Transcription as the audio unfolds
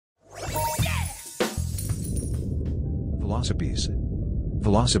Velocipes.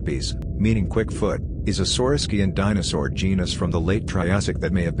 Velocipes, meaning quick foot, is a saurischian dinosaur genus from the late Triassic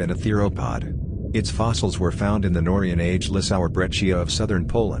that may have been a theropod. Its fossils were found in the Norian age Lisauer breccia of southern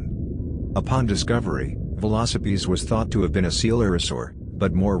Poland. Upon discovery, Velocipes was thought to have been a coelurosaur,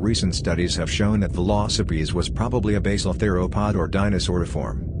 but more recent studies have shown that Velocipes was probably a basal theropod or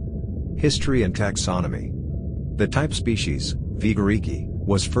dinosauriform. History and taxonomy. The type species, V. garicki,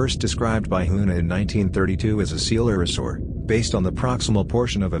 was first described by Huna in 1932 as a coelurosaur, based on the proximal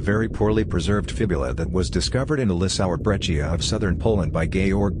portion of a very poorly preserved fibula that was discovered in the Lisauer breccia of southern Poland by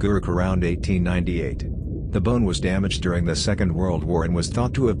Georg Gurk around 1898. The bone was damaged during the Second World War and was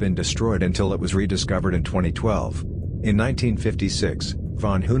thought to have been destroyed until it was rediscovered in 2012. In 1956,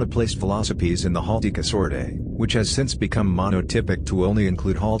 von Huna placed Velocipes in the Haltikosauridae, which has since become monotypic to only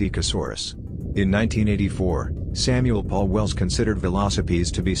include Haltikosaurus. In 1984, Samuel Paul Wells considered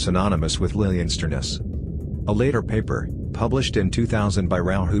Velocipes to be synonymous with Liliensternus. A later paper, published in 2000 by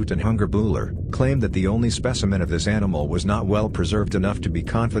Rauhut and Hungerbuehler, claimed that the only specimen of this animal was not well preserved enough to be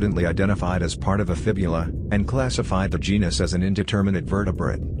confidently identified as part of a fibula, and classified the genus as an indeterminate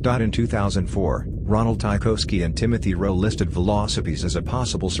vertebrate. In 2004, Ronald Tykowski and Timothy Rowe listed Velocipes as a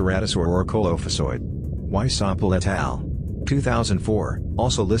possible ceratosaur or colophysoid. Weissampel et al. 2004,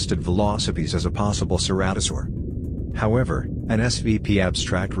 also listed Velocipes as a possible ceratosaur. However, an SVP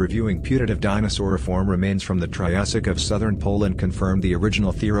abstract reviewing putative dinosauriform remains from the Triassic of southern Poland confirmed the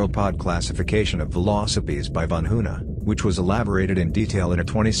original theropod classification of Velocipes by von Huna, which was elaborated in detail in a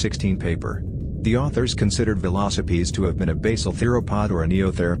 2016 paper. The authors considered Velocipes to have been a basal theropod or a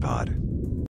neotheropod.